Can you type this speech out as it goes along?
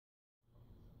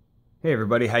Hey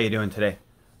everybody, how you doing today?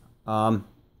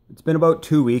 It's been about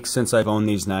 2 weeks since I've owned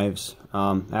these knives.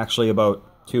 Actually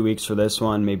about 2 weeks for this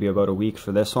one, maybe about a week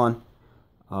for this one.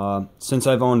 Since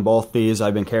I've owned both these,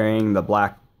 I've been carrying the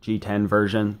black G10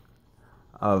 version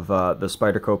of the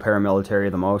Spyderco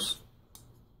Paramilitary the most.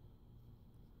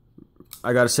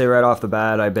 I gotta say right off the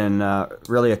bat, I've been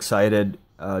really excited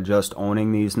just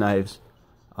owning these knives.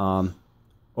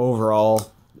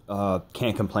 Overall,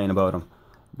 can't complain about them.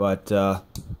 But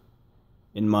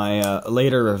in my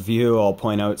later review, I'll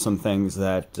point out some things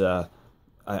that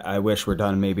I wish were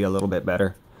done maybe a little bit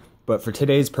better. But for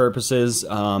today's purposes,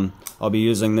 I'll be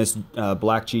using this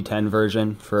black G10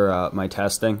 version for my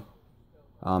testing.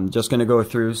 I'm just going to go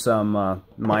through some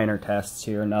minor tests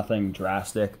here, nothing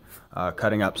drastic.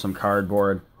 Cutting up some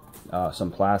cardboard,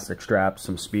 some plastic straps,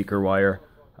 some speaker wire,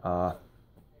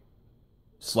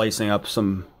 slicing up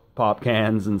some pop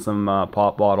cans and some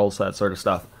pop bottles, that sort of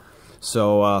stuff.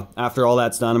 So after all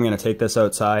that's done, I'm going to take this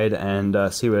outside and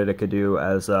see what it could do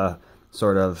as a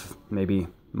sort of maybe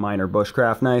minor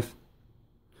bushcraft knife.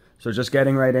 So just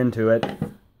getting right into it.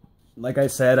 Like I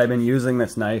said, I've been using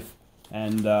this knife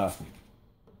and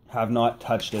have not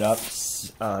touched it up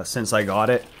since I got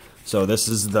it. So this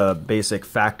is the basic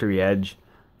factory edge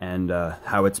and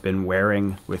how it's been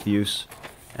wearing with use.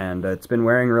 And it's been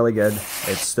wearing really good.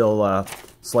 It still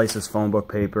slices phone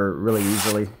book paper really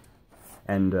easily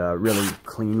and really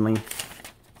cleanly.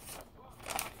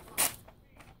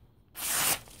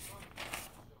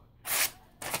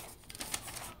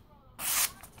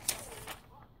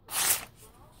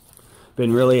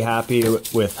 Been really happy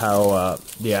with how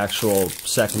the actual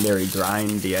secondary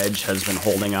grind, the edge, has been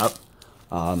holding up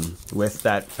with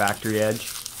that factory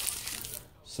edge.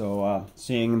 So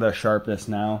seeing the sharpness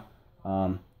now,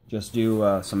 just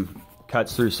do some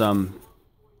cuts through some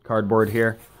cardboard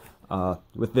here.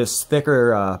 With this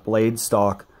thicker blade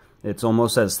stock, it's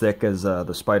almost as thick as the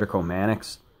Spyderco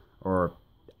Manix, or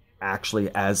actually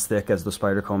as thick as the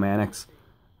Spyderco Manix.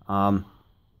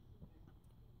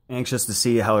 Anxious to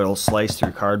see how it'll slice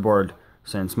through cardboard,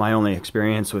 since my only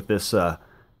experience with this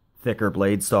thicker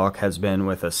blade stock has been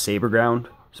with a saber ground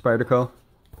Spyderco.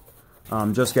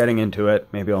 Just getting into it.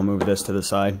 Maybe I'll move this to the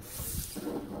side.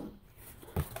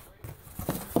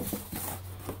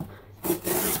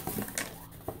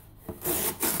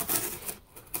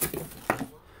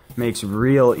 Makes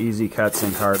real easy cuts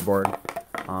in cardboard.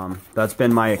 That's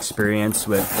been my experience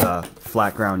with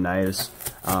flat ground knives.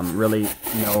 Really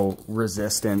no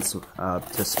resistance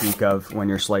to speak of when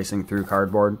you're slicing through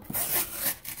cardboard.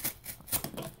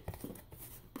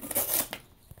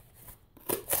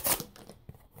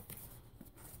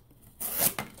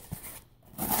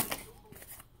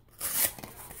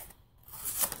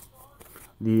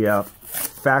 The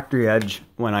factory edge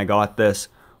when I got this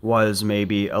was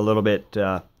maybe a little bit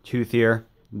toothier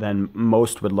than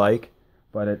most would like,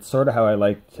 but it's sort of how I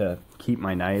like to keep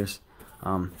my knives.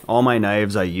 All my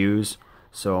knives I use,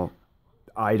 so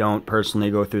I don't personally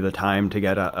go through the time to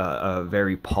get a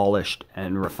very polished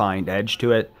and refined edge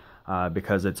to it,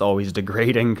 because it's always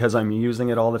degrading because I'm using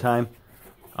it all the time.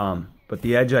 But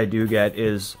the edge I do get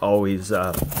is always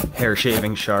hair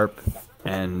shaving sharp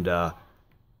and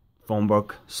phone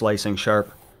book slicing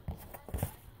sharp.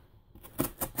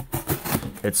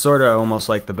 It's sort of almost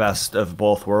like the best of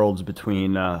both worlds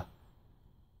between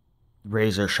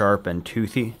razor sharp and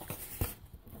toothy.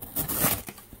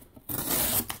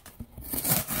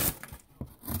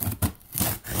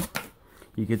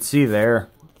 You could see there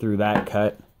through that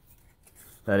cut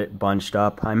that it bunched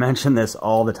up. I mention this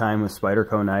all the time with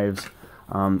Spyderco knives.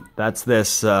 That's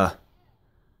this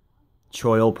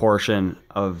choil portion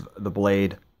of the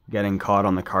blade getting caught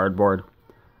on the cardboard.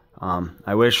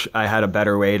 I wish I had a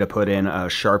better way to put in a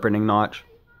sharpening notch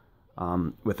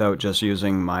without just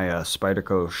using my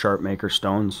Spyderco Sharpmaker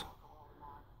stones,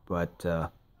 but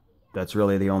that's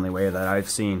really the only way that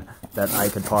I've seen that I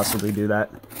could possibly do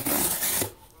that.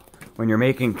 When you're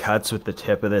making cuts with the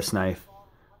tip of this knife,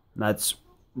 that's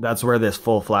where this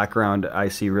full flat ground I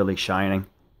see really shining.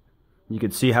 You can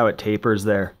see how it tapers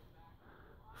there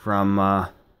from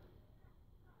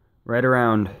right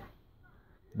around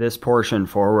this portion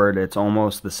forward. It's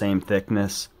almost the same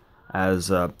thickness as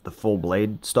the full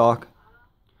blade stock,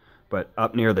 but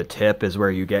up near the tip is where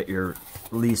you get your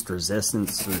least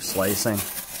resistance through slicing.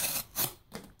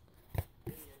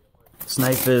 This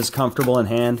knife is comfortable in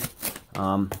hand.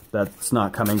 That's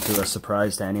not coming to a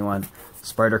surprise to anyone.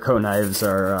 Spyderco knives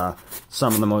are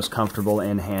some of the most comfortable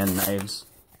in hand knives.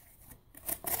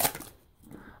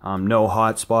 No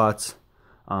hot spots.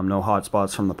 No hot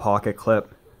spots from the pocket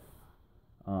clip.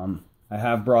 I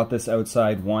have brought this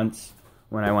outside once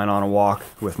when I went on a walk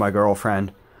with my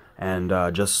girlfriend, and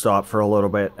just stopped for a little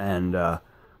bit and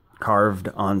carved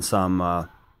on some, I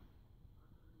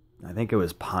think it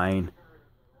was pine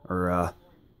or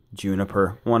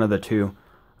juniper, one of the two,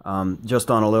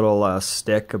 just on a little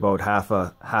stick about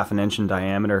half an inch in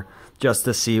diameter, just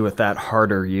to see with that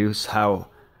harder use how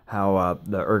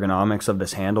the ergonomics of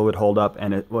this handle would hold up,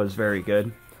 and it was very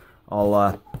good.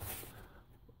 I'll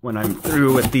when I'm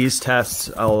through with these tests,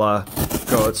 I'll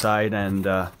go outside and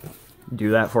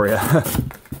do that for you.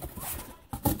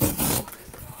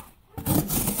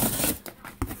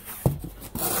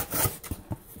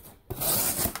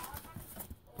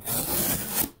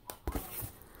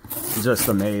 Just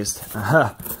amazed.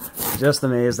 Just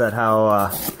amazed at how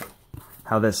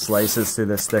this slices through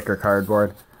this thicker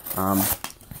cardboard.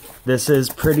 This is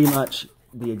pretty much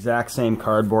the exact same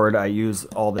cardboard I use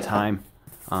all the time.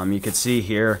 You can see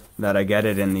here that I get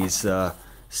it in these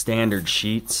standard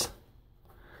sheets,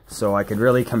 so I could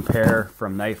really compare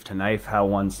from knife to knife how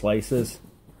one slices.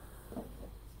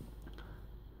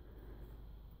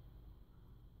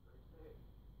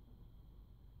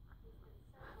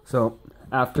 So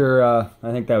after I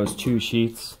think that was 2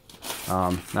 sheets,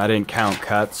 I didn't count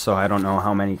cuts, so I don't know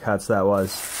how many cuts that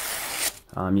was.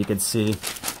 You can see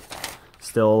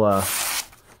still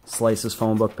slices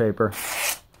phone book paper.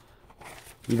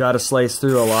 You got to slice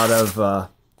through a lot of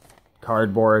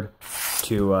cardboard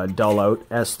to dull out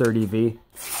S30V,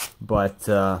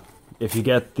 but if you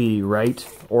get the right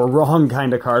or wrong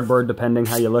kind of cardboard, depending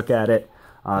how you look at it,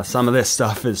 some of this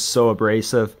stuff is so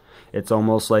abrasive, it's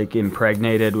almost like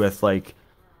impregnated with, like,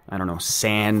 I don't know,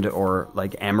 sand or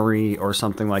like emery or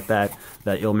something like that,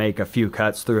 that you'll make a few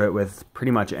cuts through it with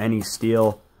pretty much any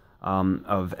steel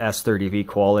of S30V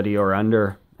quality or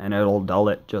under, and it'll dull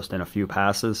it just in a few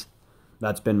passes.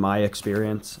 That's been my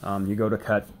experience. You go to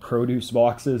cut produce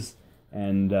boxes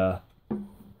and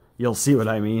you'll see what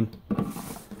I mean.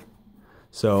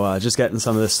 So just getting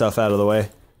some of this stuff out of the way.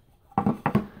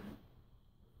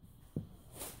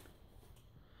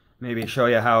 Maybe show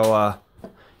you how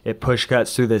it push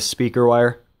cuts through this speaker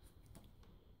wire.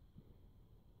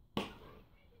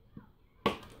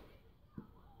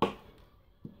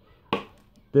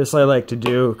 This I like to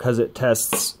do because it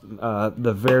tests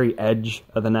the very edge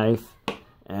of the knife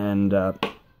and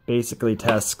basically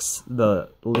tests the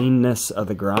leanness of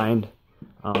the grind.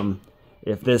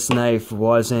 If this knife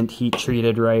wasn't heat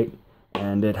treated right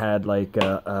and it had like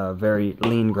a very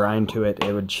lean grind to it,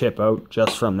 it would chip out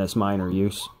just from this minor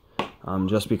use,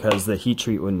 just because the heat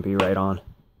treat wouldn't be right on.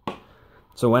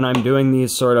 So when I'm doing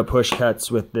these sort of push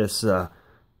cuts with this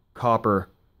copper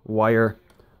wire,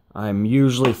 I'm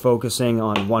usually focusing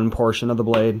on one portion of the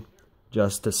blade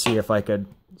just to see if I could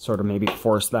sort of maybe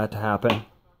force that to happen,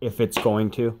 if it's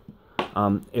going to.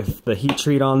 If the heat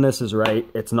treat on this is right,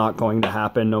 it's not going to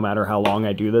happen no matter how long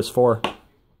I do this for.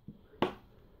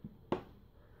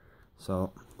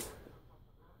 So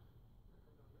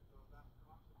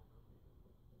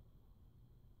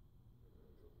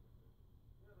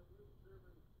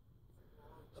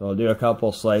I'll do a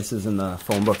couple slices in the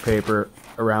phone book paper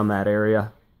around that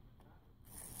area.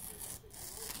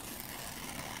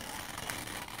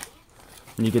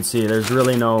 And you can see there's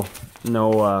really no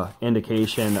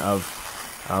indication of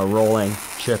rolling,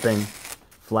 chipping,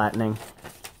 flattening.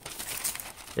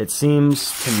 It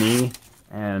seems to me,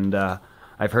 and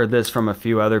I've heard this from a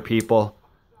few other people,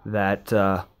 that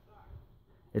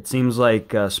it seems like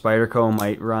Spyderco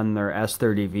might run their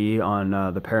S30V on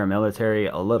the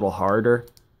Paramilitary a little harder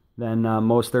than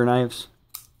most of their knives.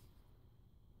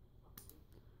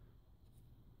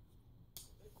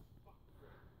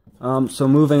 So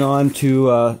moving on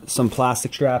to some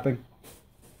plastic strapping.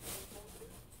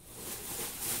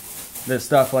 This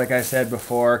stuff, like I said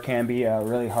before, can be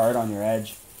really hard on your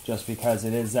edge just because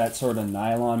it is that sort of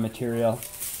nylon material,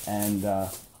 and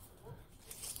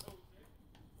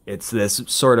it's this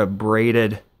sort of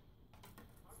braided,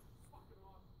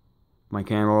 my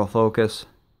camera will focus,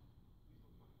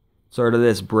 sort of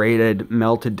this braided,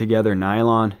 melted together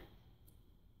nylon.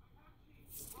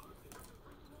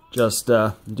 Just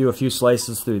do a few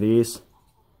slices through these,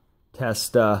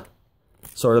 test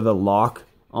sort of the lock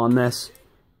on this.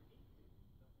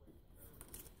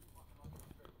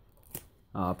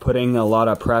 Putting a lot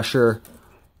of pressure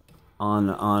on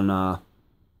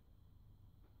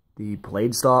the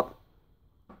blade stop,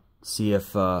 see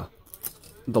if the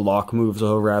lock moves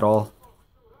over at all.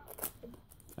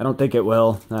 I don't think it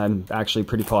will. I'm actually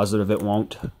pretty positive it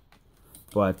won't,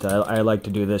 but I like to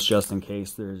do this just in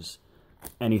case there's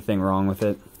anything wrong with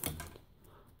it.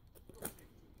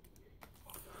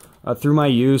 Through my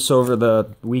use over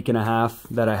the week and a half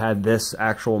that I had this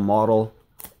actual model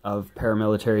of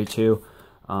Paramilitary 2,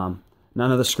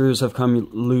 None of the screws have come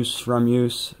loose from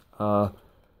use. No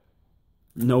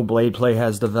blade play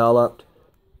has developed.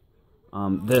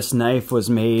 This knife was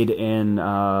made in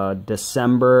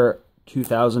December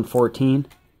 2014.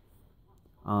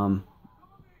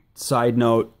 Side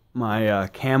note, my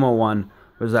camo one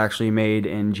was actually made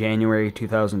in January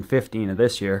 2015 of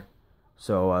this year.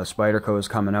 So Spyderco is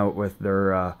coming out with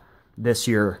their this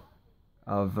year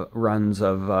of runs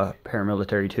of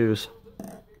Paramilitary 2s.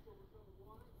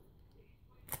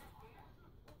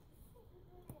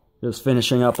 Just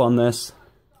finishing up on this.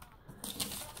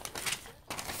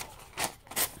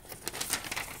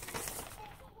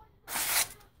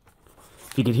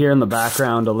 If you could hear in the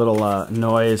background a little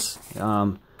noise,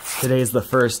 today's the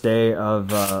first day of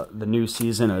the new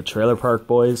season of Trailer Park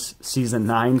Boys, Season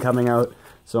 9 coming out.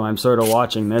 So I'm sort of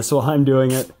watching this while I'm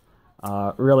doing it.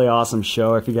 Really awesome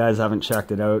show. If you guys haven't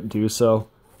checked it out, do so.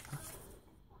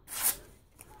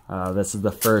 This is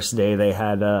the first day they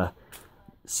had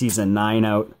Season 9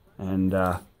 out, and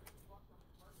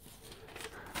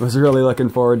was really looking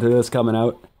forward to this coming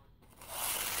out.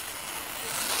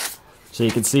 So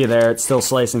you can see there, it's still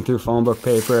slicing through phone book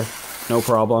paper, no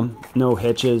problem, no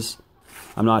hitches.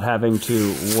 I'm not having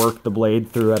to work the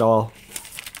blade through at all.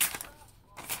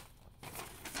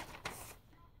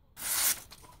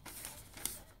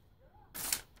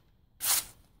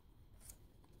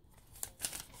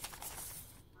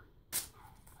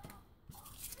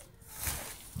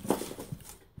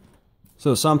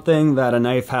 So something that a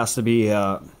knife has to be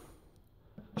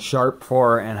sharp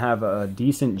for and have a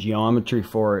decent geometry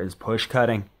for is push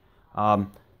cutting.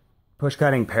 Push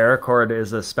cutting paracord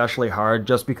is especially hard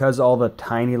just because all the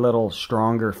tiny little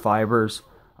stronger fibers.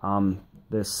 I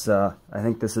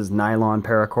think this is nylon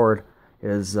paracord,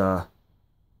 is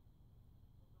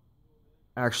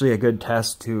actually a good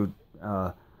test to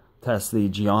test the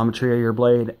geometry of your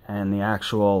blade and the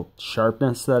actual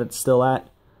sharpness that it's still at.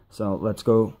 So let's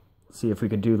go see if we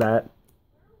could do that.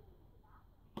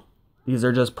 These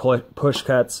are just push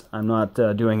cuts. I'm not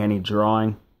doing any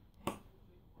drawing.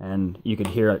 And you could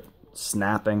hear it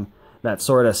snapping. That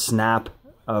sort of snap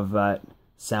of that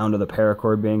sound of the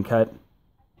paracord being cut.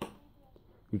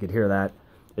 You could hear that.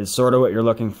 Is sort of what you're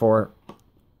looking for.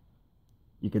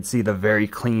 You can see the very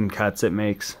clean cuts it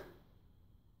makes.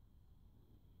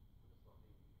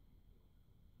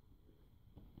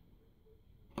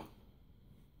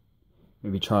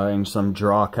 Maybe trying some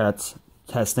draw cuts,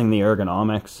 testing the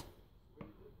ergonomics.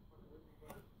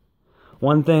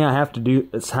 One thing I have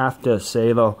to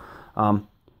say though,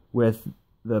 with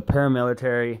the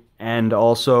Paramilitary and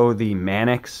also the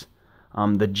Mannix,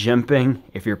 the jimping,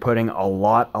 if you're putting a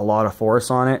lot of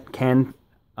force on it, can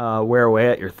wear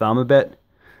away at your thumb a bit.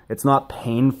 It's not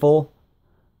painful,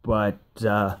 but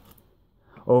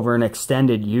over an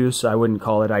extended use, I wouldn't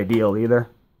call it ideal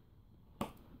either.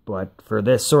 But for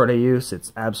this sort of use,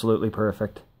 it's absolutely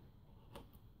perfect.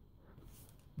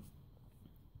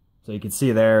 So you can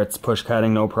see there, it's push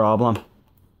cutting, no problem.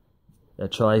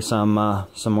 Let's try some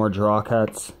more draw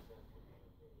cuts.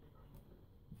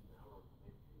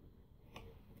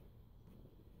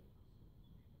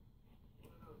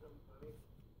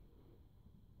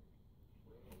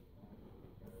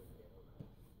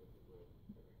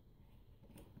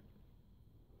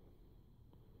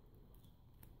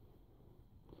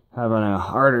 Having a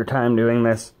harder time doing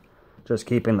this, just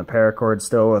keeping the paracord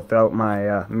still without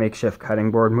my makeshift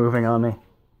cutting board moving on me.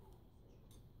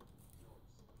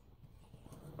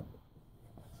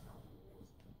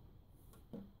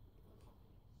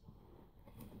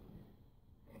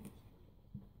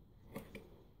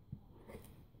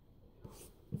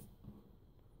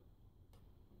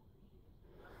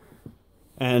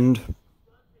 And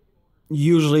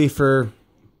usually for,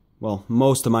 well,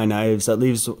 most of my knives, at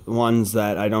least ones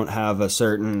that I don't have a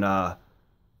certain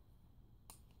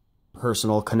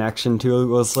personal connection to,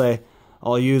 we'll say,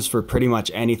 I'll use for pretty much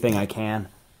anything I can.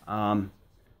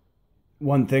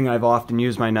 One thing I've often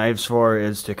used my knives for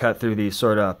is to cut through these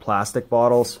sort of plastic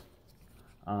bottles.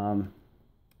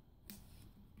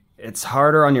 It's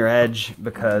harder on your edge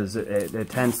because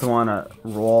it tends to want to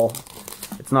roll.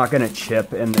 It's not going to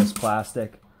chip in this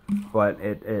plastic, but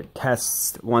it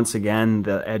tests, once again,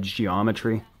 the edge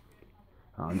geometry.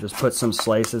 Just put some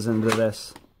slices into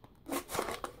this.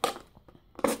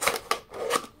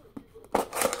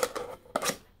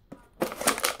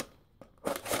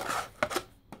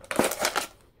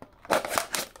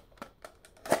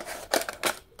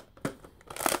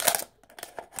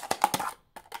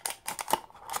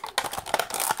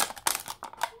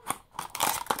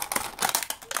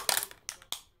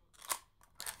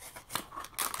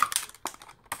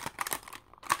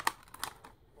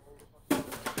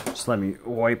 Just let me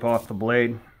wipe off the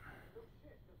blade.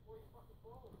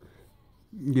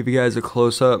 Give you guys a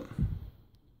close-up.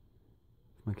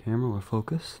 My camera will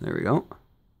focus. There we go.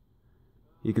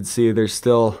 You can see there's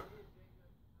still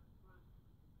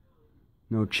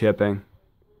no chipping,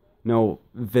 no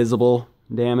visible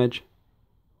damage.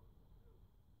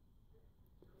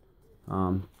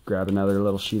 Grab another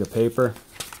little sheet of paper.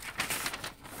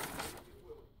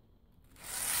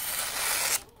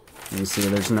 You see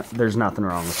there's nothing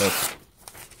wrong with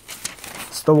it.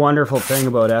 It's the wonderful thing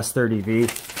about S30V.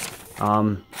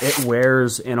 It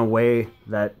wears in a way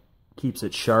that keeps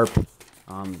it sharp.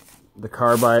 The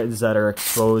carbides that are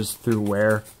exposed through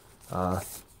wear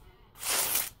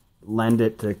lend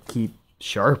it to keep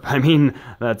sharp. I mean,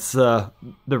 that's the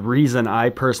reason I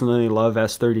personally love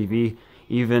S30V.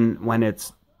 Even when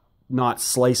it's not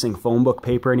slicing phone book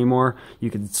paper anymore,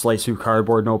 you can slice through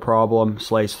cardboard no problem,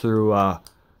 slice through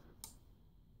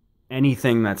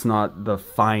anything that's not the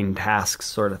fine tasks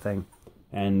sort of thing.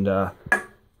 And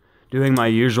doing my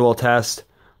usual test,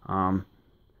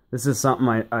 this is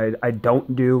something I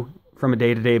don't do from a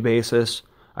day-to-day basis.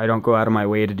 I don't go out of my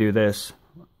way to do this,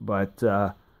 but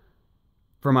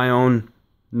for my own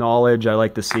knowledge, I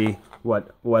like to see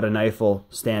what a knife will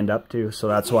stand up to, so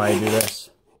that's why I do this.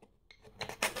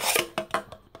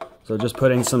 So just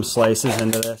putting some slices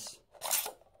into this.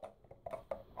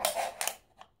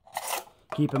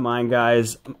 Keep in mind,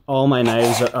 guys, all my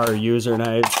knives are user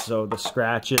knives, so the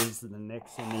scratches, the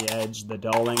nicks in the edge, the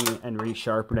dulling and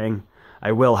resharpening,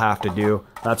 I will have to do.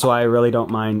 That's why I really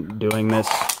don't mind doing this.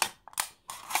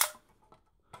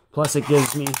 Plus, it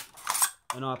gives me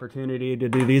an opportunity to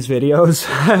do these videos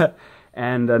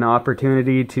and an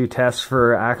opportunity to test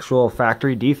for actual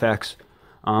factory defects.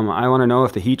 I want to know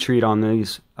if the heat treat on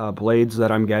these blades that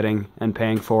I'm getting and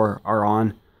paying for are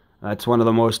on. That's one of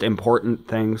the most important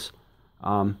things.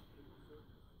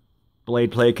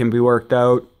 Blade plate can be worked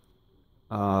out,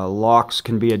 locks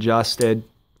can be adjusted,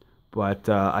 but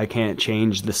I can't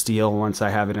change the steel once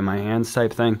I have it in my hands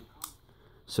type thing.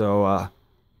 So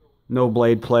no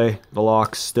blade play, the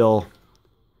lock's still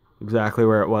exactly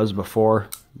where it was before.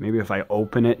 Maybe if I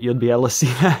open it, you'll be able to see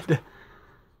that.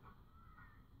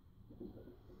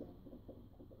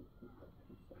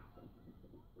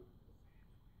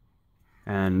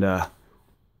 And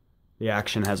the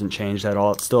action hasn't changed at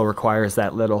all. It still requires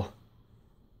that little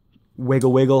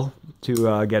wiggle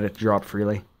to get it to drop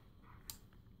freely.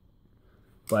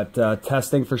 But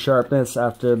testing for sharpness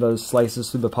after those slices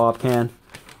through the pop can.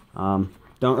 Don't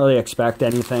really expect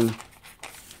anything,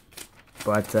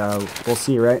 but we'll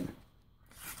see, right?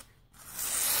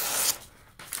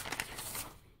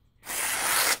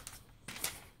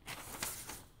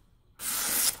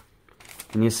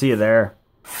 And you see there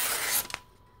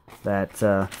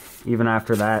that even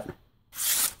after that,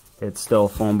 it's still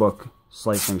phone book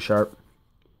slicing sharp.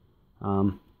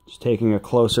 Just taking a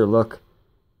closer look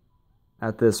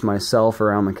at this myself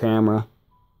around the camera.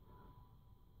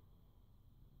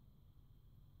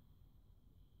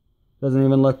 Doesn't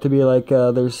even look to be like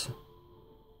there's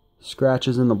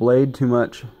scratches in the blade too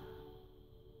much.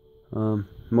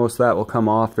 Most of that will come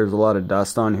off. There's a lot of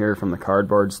dust on here from the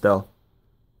cardboard still.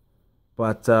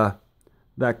 But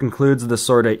that concludes the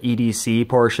sort of EDC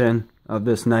portion of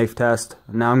this knife test.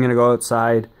 Now I'm going to go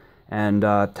outside and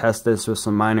test this with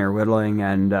some minor whittling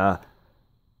and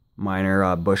minor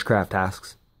bushcraft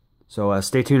tasks. So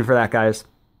stay tuned for that, guys.